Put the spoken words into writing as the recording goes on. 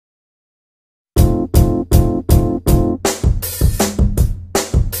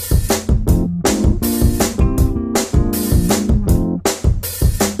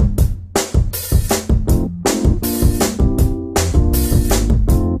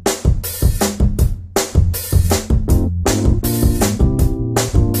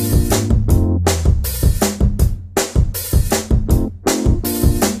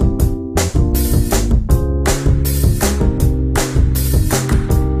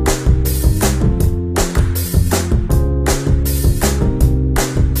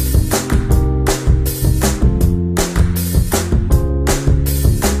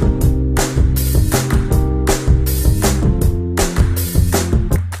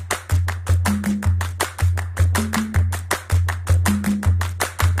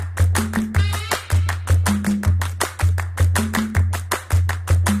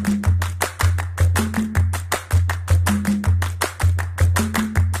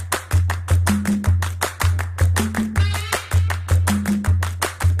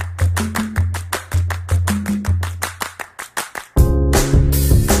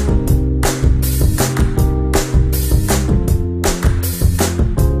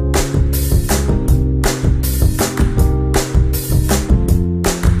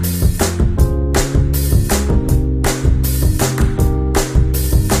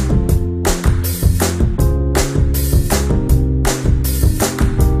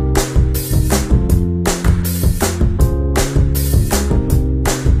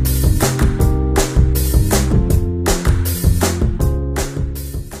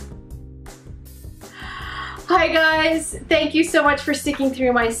Thank you so much for sticking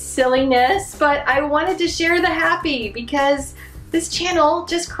through my silliness, but I wanted to share the happy because this channel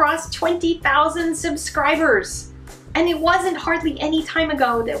just crossed 20,000 subscribers. And it wasn't hardly any time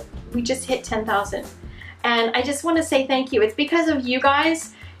ago that we just hit 10,000. And I just want to say thank you. It's because of you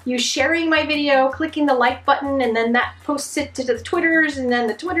guys, you sharing my video, clicking the like button, and then that posts it to the Twitters, and then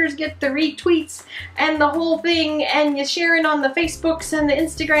the Twitters get the retweets and the whole thing, and you share it on the Facebooks and the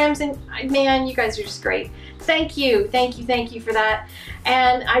Instagrams, and man, you guys are just great. Thank you, thank you, thank you for that.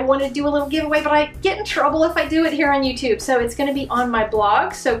 And I want to do a little giveaway, but I get in trouble if I do it here on YouTube. So it's going to be on my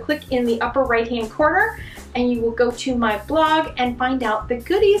blog. So click in the upper right-hand corner and you will go to my blog and find out the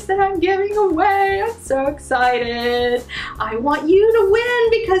goodies that I'm giving away. I'm so excited. I want you to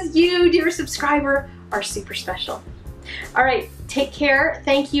win because you, dear subscriber, are super special. All right, take care.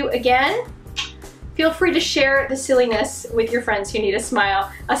 Thank you again. Feel free to share the silliness with your friends who need a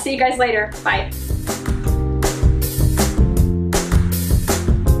smile. I'll see you guys later. Bye.